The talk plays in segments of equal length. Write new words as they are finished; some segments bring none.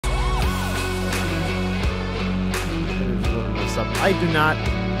this up. I do not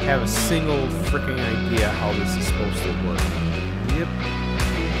have a single freaking idea how this is supposed to work. Yep.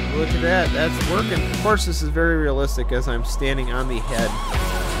 Look at that. That's working. Of course, this is very realistic as I'm standing on the head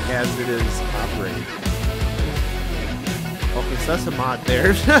as it is operating. Okay, so that's a mod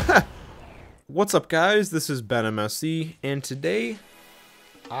there. What's up, guys? This is Ben MSC, and today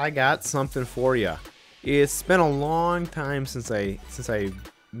I got something for you. It's been a long time since I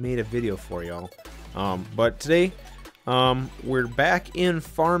made a video for y'all, but today we're back in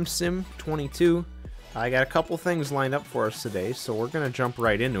Farm Sim 22. I got a couple things lined up for us today, so we're gonna jump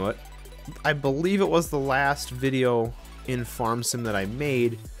right into it. I believe it was the last video in Farm Sim that I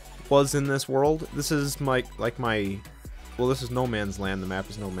made was in this world. This is well, this is No Man's Land. The map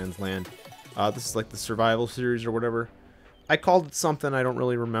is No Man's Land. This is like the survival series or whatever. I called it something, I don't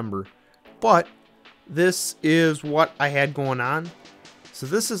really remember, but this is what I had going on. So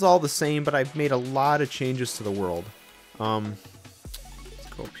this is all the same, but I've made a lot of changes to the world. Let's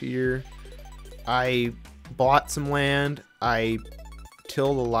go up here. I bought some land. I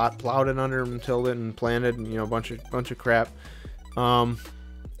tilled a lot, plowed it under and tilled it and planted, and, you know, a bunch of crap.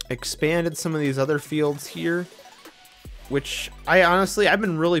 Expanded some of these other fields here, which I've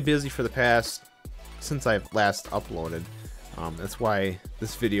been really busy for the past, since I've last uploaded. That's why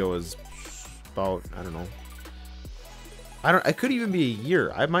this video is about, I don't know. It could even be a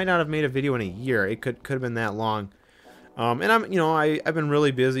year. I might not have made a video in a year. It could have been that long. And I've been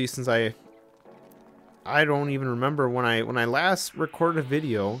really busy since I don't even remember when I last recorded a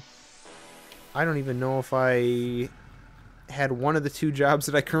video. I don't even know if I had one of the two jobs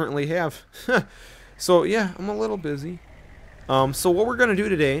that I currently have. So yeah, I'm a little busy. So what we're gonna do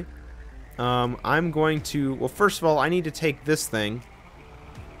today, I'm going to, well, first of all, I need to take this thing,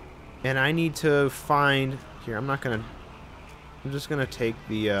 and I need to find, here, I'm just gonna take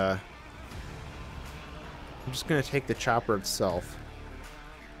the chopper itself.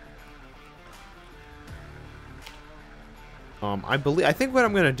 I think what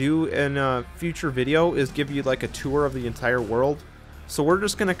I'm gonna do in a future video is give you like a tour of the entire world. So we're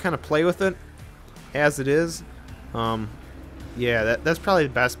just gonna kind of play with it as it is. Yeah, that's probably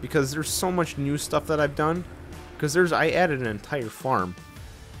the best, because there's so much new stuff that I've done. Because I added an entire farm.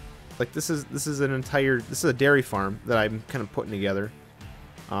 Like this is a dairy farm that I'm kind of putting together.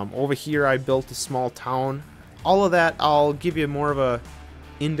 Over here I built a small town. All of that I'll give you more of a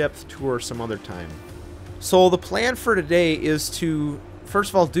in-depth tour some other time. So the plan for today is to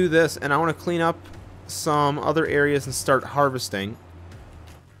first of all do this, and I want to clean up some other areas and start harvesting.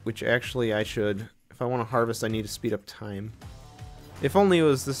 Which actually I should, if I want to harvest, I need to speed up time. If only it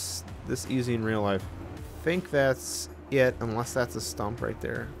was this easy in real life. I think that's it, unless that's a stump right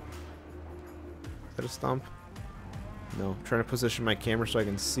there. Is that a stump? No. I'm trying to position my camera so I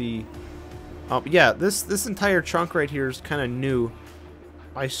can see. Yeah, this entire chunk right here is kind of new.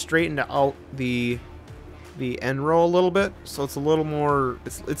 I straightened out the end row a little bit, so it's a little more,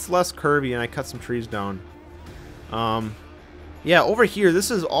 it's less curvy, and I cut some trees down. Yeah, over here,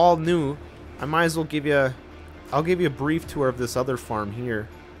 this is all new. I might as well I'll give you a brief tour of this other farm here,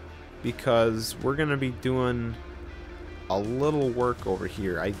 because we're gonna be doing a little work over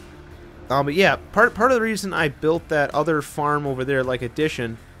here. But yeah, part of the reason I built that other farm over there, like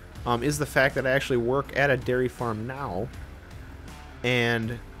addition, is the fact that I actually work at a dairy farm now,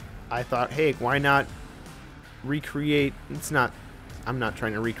 and I thought, hey, why not recreate? I'm not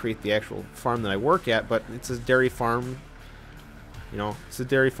trying to recreate the actual farm that I work at, but it's a dairy farm. You know, it's a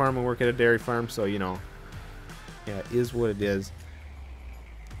dairy farm. I work at a dairy farm, so you know, yeah, it is what it is.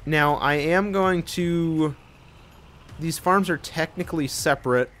 Now I am going to. These farms are technically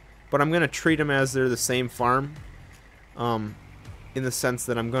separate, but I'm going to treat them as they're the same farm, in the sense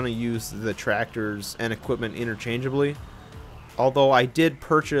that I'm going to use the tractors and equipment interchangeably. Although I did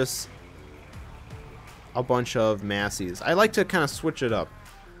purchase a bunch of Massies. I like to kind of switch it up.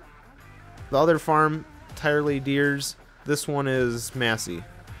 The other farm, entirely Deeres. This one is Massey,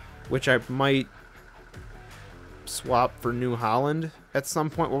 which I might swap for New Holland at some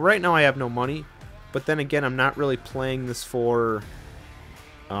point. Well, right now I have no money, but then again, I'm not really playing this for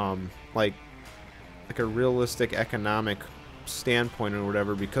like a realistic economic standpoint or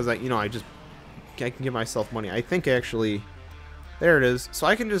whatever, because I can give myself money. I think actually, there it is. So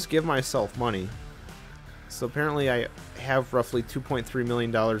I can just give myself money. So apparently I have roughly $2.3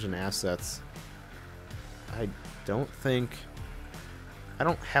 million in assets. I don't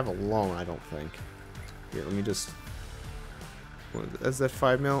have a loan, I don't think. Here, let me just, is that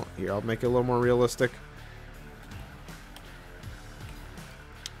 5 mil? Here, I'll make it a little more realistic.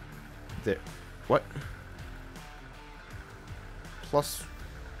 There. What? Plus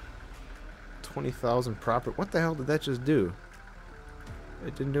 20,000 profit. What the hell did that just do?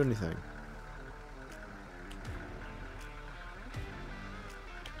 It didn't do anything.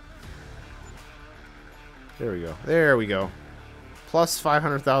 There we go. There we go. Plus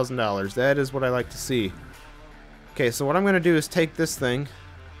 $500,000. That is what I like to see. Okay, so what I'm going to do is take this thing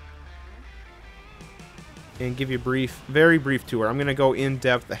and give you a very brief tour. I'm going to go in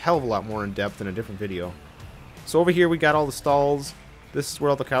depth, a hell of a lot more in depth in a different video. So over here we got all the stalls. This is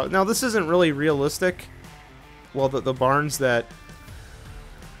where all the cows... Now this isn't really realistic. Well, the barns that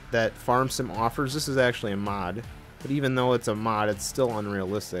Farm Sim offers, this is actually a mod. But even though it's a mod, it's still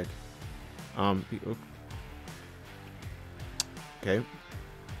unrealistic. Okay.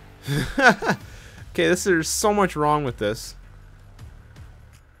 Okay, there's so much wrong with this.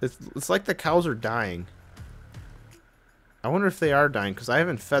 It's like the cows are dying. I wonder if they are dying, because I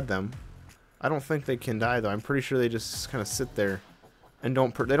haven't fed them. I don't think they can die, though. I'm pretty sure they just kind of sit there and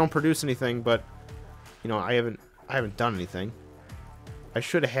they don't produce anything, but, you know, I haven't done anything. I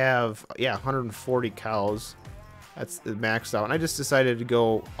should have, yeah, 140 cows. That's maxed out. And I just decided to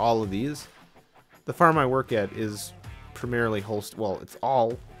go all of these. The farm I work at is primarily Holstein. Well, it's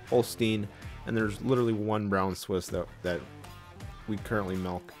all Holstein, and there's literally one brown Swiss that we currently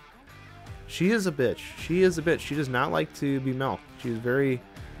milk. She is a bitch. She is a bitch. She does not like to be milked.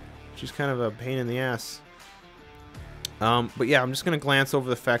 She's kind of a pain in the ass. But yeah, I'm just gonna glance over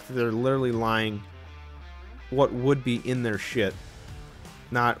the fact that they're literally lying what would be in their shit,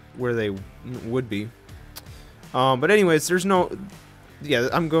 not where they would be. But anyways, there's no... Yeah,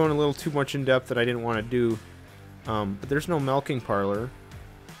 I'm going a little too much in depth that I didn't want to do. But there's no milking parlor.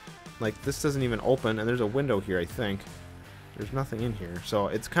 Like, this doesn't even open, and there's a window here, I think. There's nothing in here. So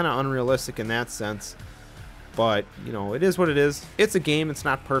it's kind of unrealistic in that sense. But, you know, it is what it is. It's a game. It's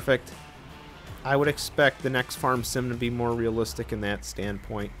not perfect. I would expect the next Farm Sim to be more realistic in that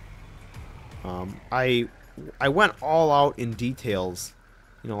standpoint. I went all out in details.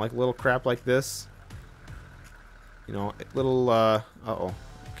 You know, like little crap like this. You know, little,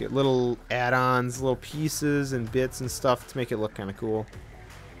 okay, little add-ons, little pieces and bits and stuff to make it look kind of cool.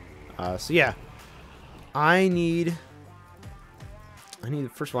 So yeah, I need,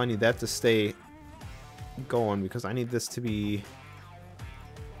 first of all, I need that to stay going because I need this to be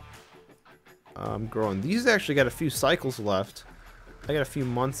growing. These actually got a few cycles left. I got a few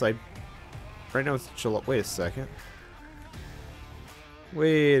months. Right now it's July. Wait a second.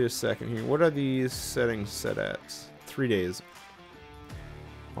 Wait a second here. What are these settings set at? 3 days.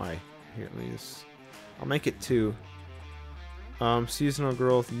 Why? Here, let me just... I'll make it 2. Seasonal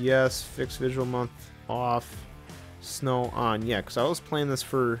growth, yes. Fixed visual month, off. Snow, on. Yeah, because I was playing this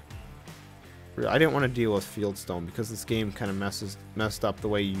for... I didn't want to deal with Fieldstone because this game kind of messed up the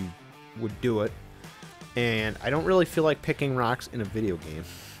way you would do it. And I don't really feel like picking rocks in a video game.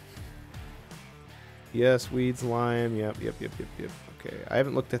 Yes, weeds, lime, yep. Okay, I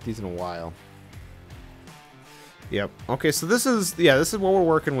haven't looked at these in a while. Yep. Okay, so this is what we're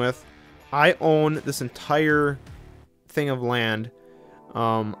working with. I own this entire thing of land.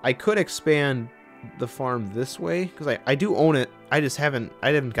 I could expand the farm this way because I do own it. I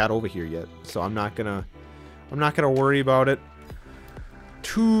haven't got over here yet, so I'm not gonna worry about it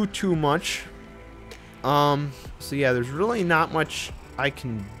too much. So yeah, there's really not much I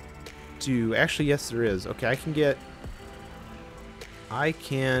can do. Actually, yes, there is. Okay, I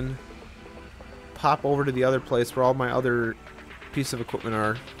can pop over to the other place where all my other pieces of equipment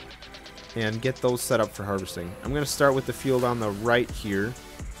are and get those set up for harvesting. I'm going to start with the field on the right here.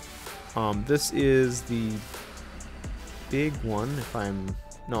 This is the big one.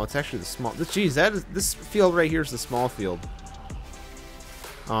 No, it's actually the small. Geez, this field right here is the small field.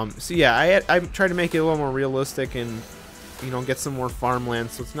 So yeah, I tried to make it a little more realistic and, you know, get some more farmland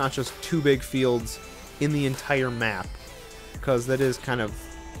so it's not just 2 big fields in the entire map, because that is kind of,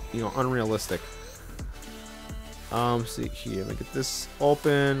 you know, unrealistic. See here, let me get this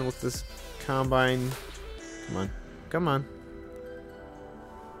open with this combine. Come on.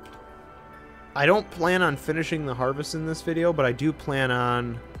 I don't plan on finishing the harvest in this video, but I do plan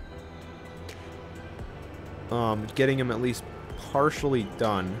on getting them at least partially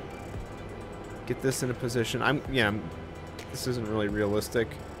done. Get this in a position. This isn't really realistic.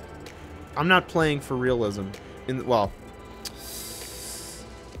 I'm not playing for realism. Well,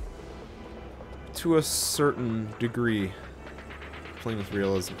 to a certain degree, playing with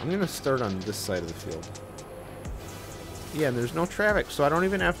realism. I'm gonna start on this side of the field. Yeah, and there's no traffic, so I don't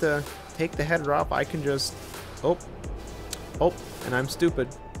even have to take the header off. I can just... Oh, and I'm stupid.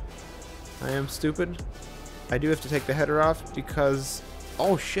 I am stupid. I do have to take the header off because...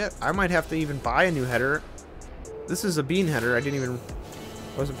 Oh shit, I might have to even buy a new header. This is a bean header.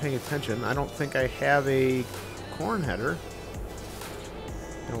 Wasn't paying attention. I don't think I have a corn header.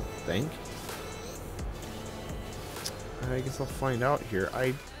 I don't think. I guess I'll find out here.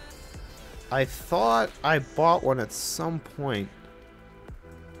 I thought I bought one at some point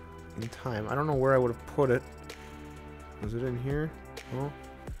in time. I don't know where I would have put it. Was it in here? No.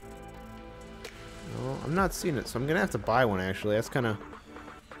 No, I'm not seeing it, so I'm gonna have to buy one actually. That's kind of...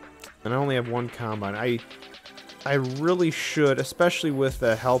 And I only have one combine. I really should, especially with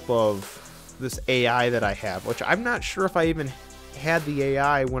the help of this AI that I have, which I'm not sure if I even had the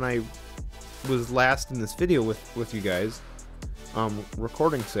AI when I was last in this video with you guys,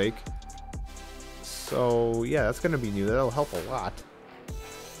 recording sake. So yeah, that's gonna be new. That'll help a lot.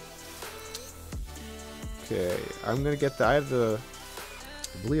 Okay, I'm gonna get the. I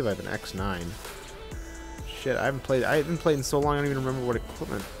believe I have an X9. Shit, I haven't played in so long I don't even remember what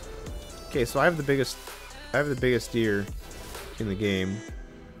equipment. Okay, so I have the biggest deer in the game.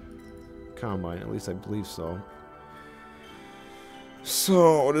 Combine, at least I believe so.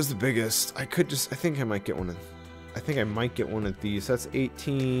 So, what is the biggest? I think I might get one of... I think I might get one of these. That's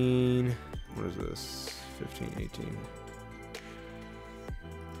 18... What is this? 15, 18.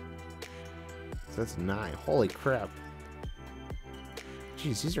 So that's 9. Holy crap.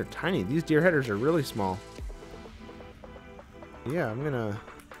 Jeez, these are tiny. These deer headers are really small. Yeah, I'm gonna...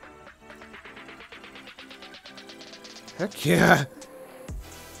 Heck yeah! I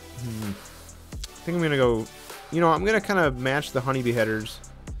think I'm gonna go... You know, I'm gonna kind of match the honeybee headers.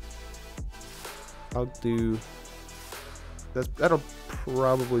 I'll do... That'll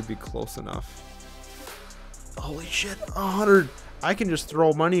probably be close enough. Holy shit, 100! I can just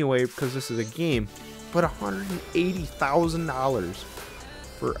throw money away because this is a game, but $180,000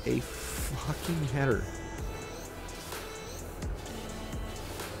 for a fucking header.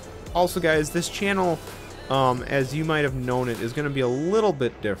 Also, guys, this channel, as you might have known it, is going to be a little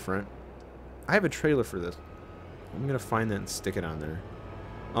bit different. I have a trailer for this. I'm going to find that and stick it on there.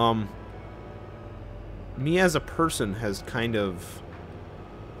 Me as a person has kind of,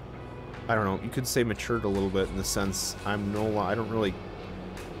 I don't know, you could say matured a little bit in the sense I don't really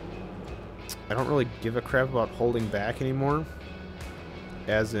give a crap about holding back anymore.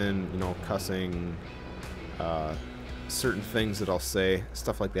 As in, you know, cussing, certain things that I'll say,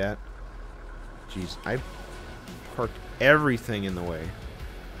 stuff like that. Jeez, I parked everything in the way.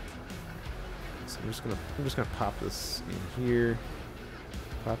 So I'm just gonna pop this in here.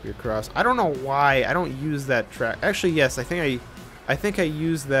 Pop you across. I don't know why I don't use that track. Actually, yes, I think I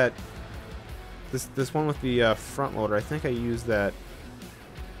use that. This one with the front loader. I think I use that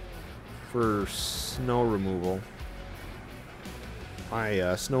for snow removal.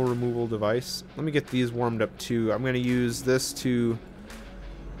 My snow removal device. Let me get these warmed up too. I'm gonna use this to.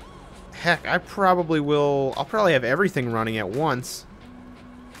 Heck, I'll probably have everything running at once.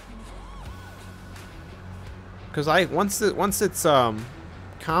 Because once it's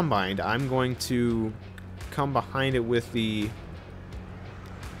combined, I'm going to come behind it with the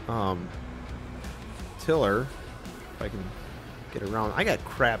tiller. If I can get around. I got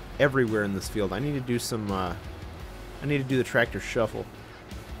crap everywhere in this field. I need to do some. I need to do the tractor shuffle.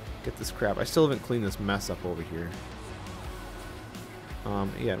 Get this crap. I still haven't cleaned this mess up over here.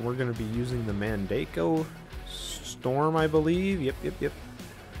 Yeah, and we're going to be using the Mandako Storm, I believe. Yep.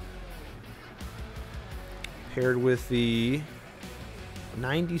 Paired with the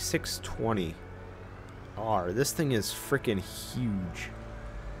 9620R. This thing is freaking huge.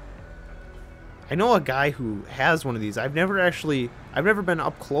 I know a guy who has one of these. I've never been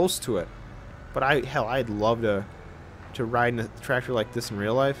up close to it. But I'd love to ride in a tractor like this in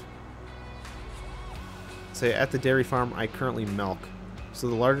real life. Say, at the dairy farm I currently milk. So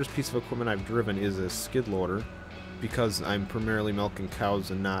the largest piece of equipment I've driven is a skid loader, because I'm primarily milking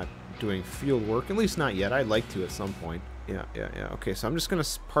cows and not doing field work, at least not yet. I'd like to at some point. Yeah. Okay, so I'm just gonna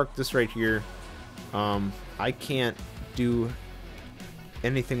park this right here. I can't do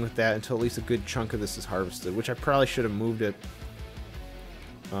anything with that until at least a good chunk of this is harvested, which I probably should have moved it.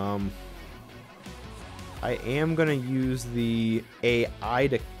 I am gonna use the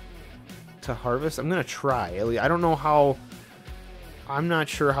AI to harvest. I'm gonna try. I don't know how. I'm not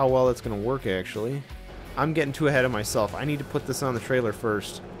sure how well it's gonna work actually. I'm getting too ahead of myself. I need to put this on the trailer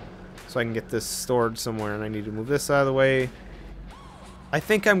first so I can get this stored somewhere, and I need to move this out of the way. I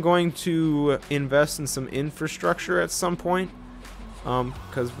think I'm going to invest in some infrastructure at some point,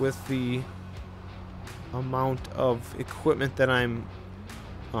 because with the amount of equipment that I'm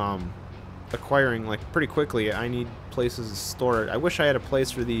acquiring like pretty quickly, I need places to store it. I wish I had a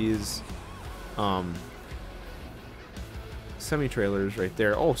place for these semi-trailers right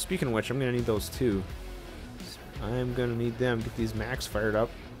there. Oh, speaking of which, I'm gonna need those too. I'm gonna need them. Get these Macs fired up.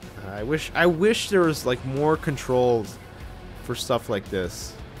 I wish there was like more controls for stuff like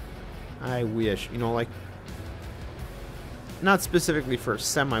this. I wish. You know, like, not specifically for a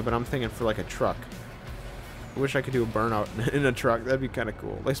semi, but I'm thinking for like a truck. I wish I could do a burnout in a truck. That'd be kind of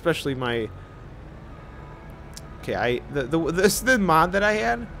cool. Like, especially my... Okay, the mod that I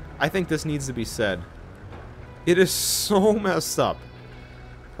had, I think this needs to be said. It is so messed up.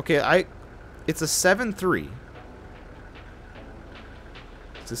 Okay, it's a 7.3.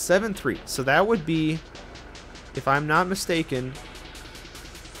 It's a 7.3. So that would be, if I'm not mistaken,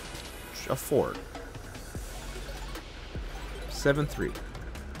 a Ford. 7.3.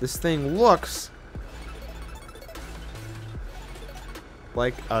 This thing looks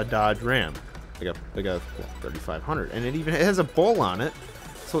like a Dodge Ram, like a 3500, and it has a bull on it.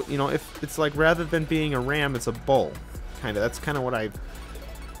 So, you know, if it's like, rather than being a Ram, it's a bull, kind of. That's kind of what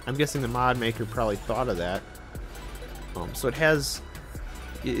I'm guessing the mod maker probably thought of that. So it has,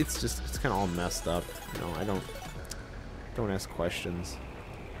 it's kind of all messed up. You know, I don't ask questions.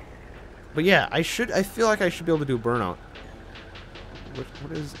 But yeah, I feel like I should be able to do a burnout.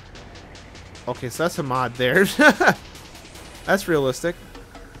 What is? Okay, so that's a mod there. That's realistic.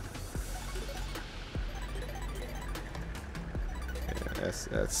 Yeah, that's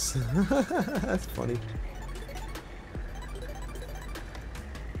that's funny.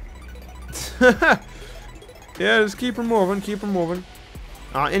 Yeah, just keep her moving, keep her moving.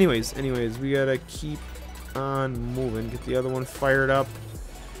 Anyways, we gotta keep on moving. Get the other one fired up.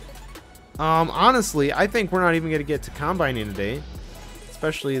 Honestly, I think we're not even gonna get to combining today.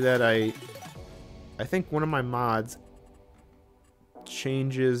 Especially that I think one of my mods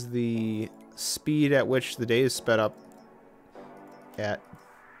changes the speed at which the day is sped up at,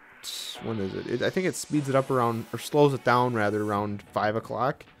 when is it? I think it speeds it up around, or slows it down rather, around 5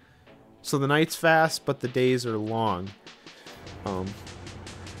 o'clock. So the night's fast, but the days are long.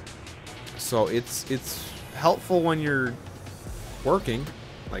 So it's helpful when you're working,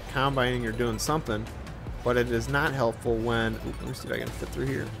 like combining or doing something, but it is not helpful when... Ooh, let me see if I can fit through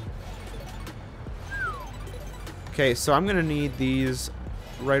here. Okay, so I'm gonna need these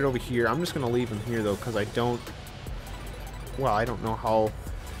right over here. I'm just gonna leave them here though, because I don't... Well, I don't know how...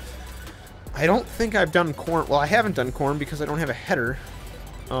 I don't think I've done corn... Well, I haven't done corn because I don't have a header.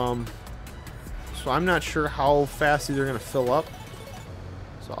 So I'm not sure how fast these are gonna fill up.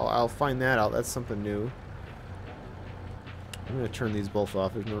 So I'll find that out. That's something new. I'm gonna turn these both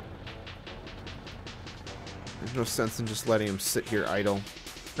off. There's no sense in just letting them sit here idle.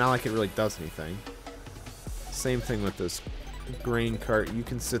 Not like it really does anything. Same thing with this grain cart. You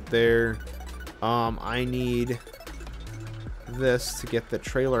can sit there. I need this to get the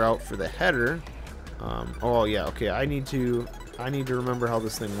trailer out for the header. Oh yeah, okay. I need to remember how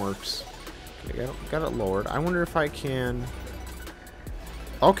this thing works. Okay, got it lowered. I wonder if I can...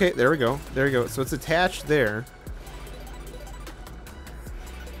 Okay, there we go. There we go. So it's attached there.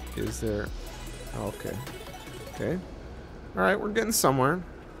 Is there... Okay. Okay. Alright, we're getting somewhere.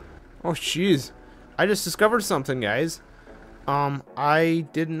 Oh, jeez. I just discovered something, guys. I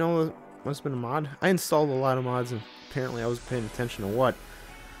didn't know it must have been a mod. I installed a lot of mods, and apparently I was paying attention to what.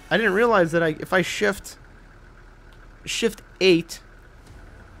 I didn't realize that if I shift 8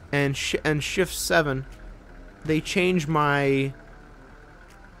 and shift 7, they change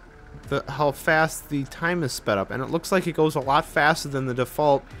how fast the time is sped up, and it looks like it goes a lot faster than the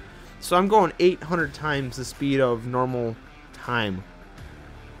default. So I'm going 800 times the speed of normal time.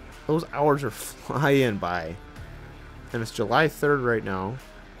 Those hours are flying by. And it's July 3rd right now.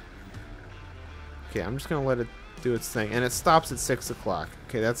 Okay, I'm just going to let it do its thing. And it stops at 6 o'clock.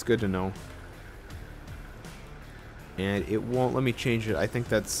 Okay, that's good to know. And it won't let me change it. I think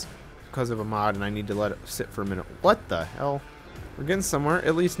that's because of a mod and I need to let it sit for a minute. What the hell? We're getting somewhere.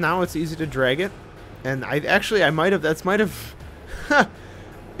 At least now it's easy to drag it. And I might have...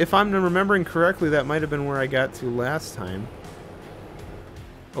 If I'm remembering correctly, that might have been where I got to last time.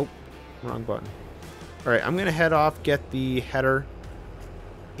 Oh, wrong button. Alright, I'm going to head off, get the header,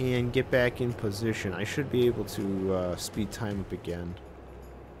 and get back in position. I should be able to speed time up again.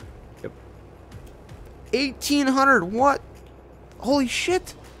 Yep. 1800, what? Holy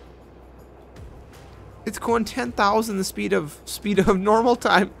shit! It's going 10,000 the speed of normal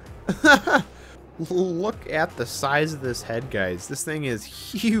time. Look at the size of this head, guys. This thing is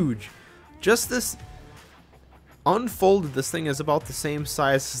huge. Just this unfolded, this thing is about the same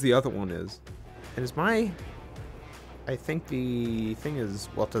size as the other one is. And I think the thing is,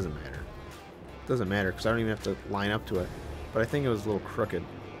 well, it doesn't matter. It doesn't matter because I don't even have to line up to it. But I think it was a little crooked.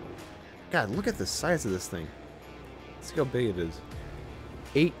 God, look at the size of this thing. See how big it is.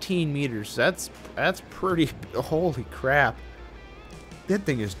 18 meters. That's pretty... Holy crap. That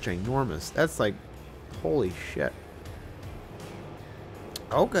thing is ginormous. That's like... Holy shit.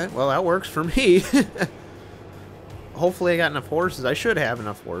 Okay, well, that works for me. Hopefully I got enough horses. I should have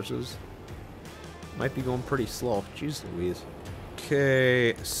enough horses. Might be going pretty slow. Jeez Louise.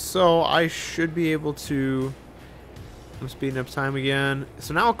 Okay, so I should be able to... I'm speeding up time again.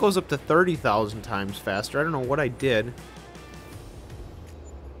 So now it goes up to 30,000 times faster. I don't know what I did.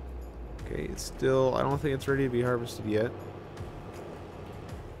 Okay, it's still... I don't think it's ready to be harvested yet.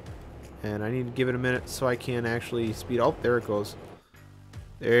 And I need to give it a minute so I can actually speed... Oh, there it goes.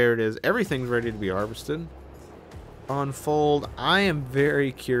 There it is. Everything's ready to be harvested. Unfold. I am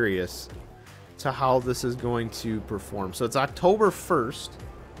very curious to how this is going to perform. So it's October 1st,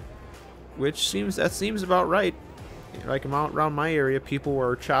 which seems about right. Like around my area, people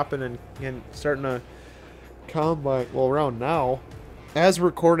were chopping and starting to combine. Well, around now, as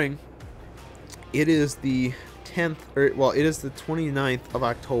recording, it is the 10th, or well, it is the 29th of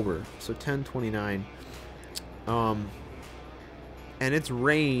October, so 10/29. And it's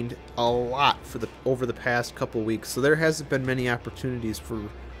rained a lot over the past couple weeks, so there hasn't been many opportunities for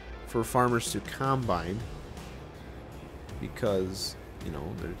farmers to combine because, you know,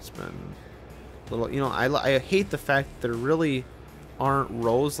 there's been little, you know, I hate the fact that there really aren't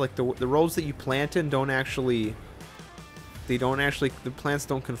rows. Like the rows that you plant in don't actually, the plants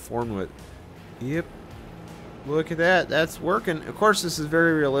don't conform with. Yep. Look at that. That's working. Of course, this is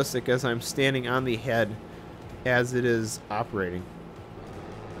very realistic as I'm standing on the head as it is operating.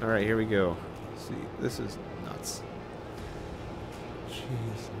 All right, here we go. Let's see, this is nuts.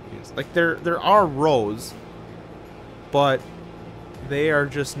 Jeez. Like there are rows, but they are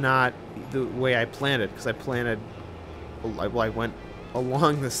just not the way I planted, because I planted, well, I went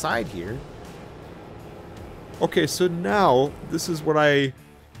along the side here. Okay, so now this is what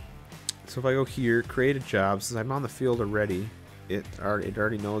so if I go here, create a job, since I'm on the field already, it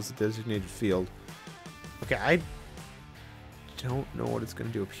already knows the designated field. Okay, I don't know what it's going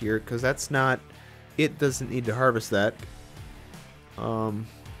to do up here, because that's not, it doesn't need to harvest that.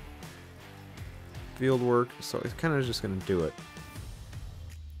 Field work, so it's kind of just going to do it.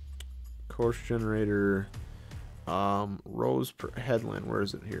 Course generator, rows per headland, where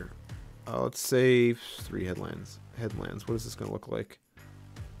is it here? Let's say 3 headlands. What is this going to look like?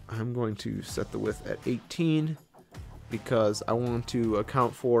 I'm going to set the width at 18 because I want to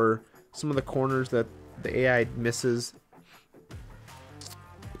account for some of the corners that the AI misses.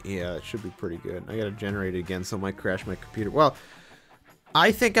 Yeah, it should be pretty good. I gotta generate it again, so it might crash my computer. Well,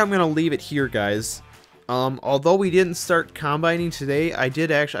 I think I'm gonna leave it here, guys. Although we didn't start combining today, I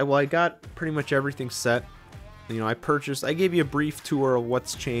did actually, well, I got pretty much everything set. You know, I gave you a brief tour of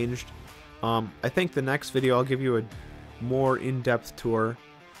what's changed. I think the next video I'll give you a more in-depth tour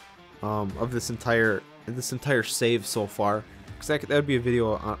of this entire save so far, because that would be a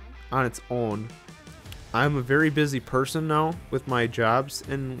video on its own. I'm a very busy person now with my jobs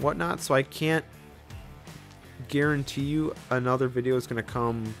and whatnot, so I can't guarantee you another video is going to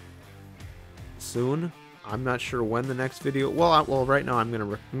come soon. I'm not sure when the next video. Well, right now I'm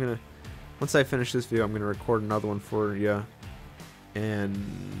gonna once I finish this video, I'm gonna record another one for you, and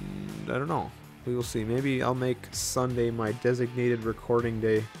I don't know. We will see. Maybe I'll make Sunday my designated recording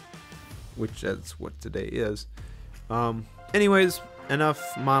day, which that's what today is. Anyways, enough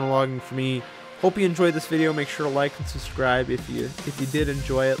monologuing for me. Hope you enjoyed this video. Make sure to like and subscribe if you did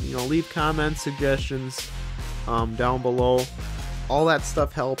enjoy it. You know, leave comments, suggestions down below. All that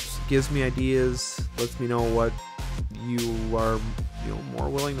stuff helps, gives me ideas, lets me know what you are, you know, more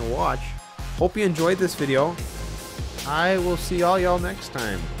willing to watch. Hope you enjoyed this video. I will see all y'all next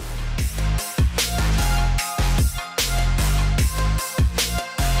time.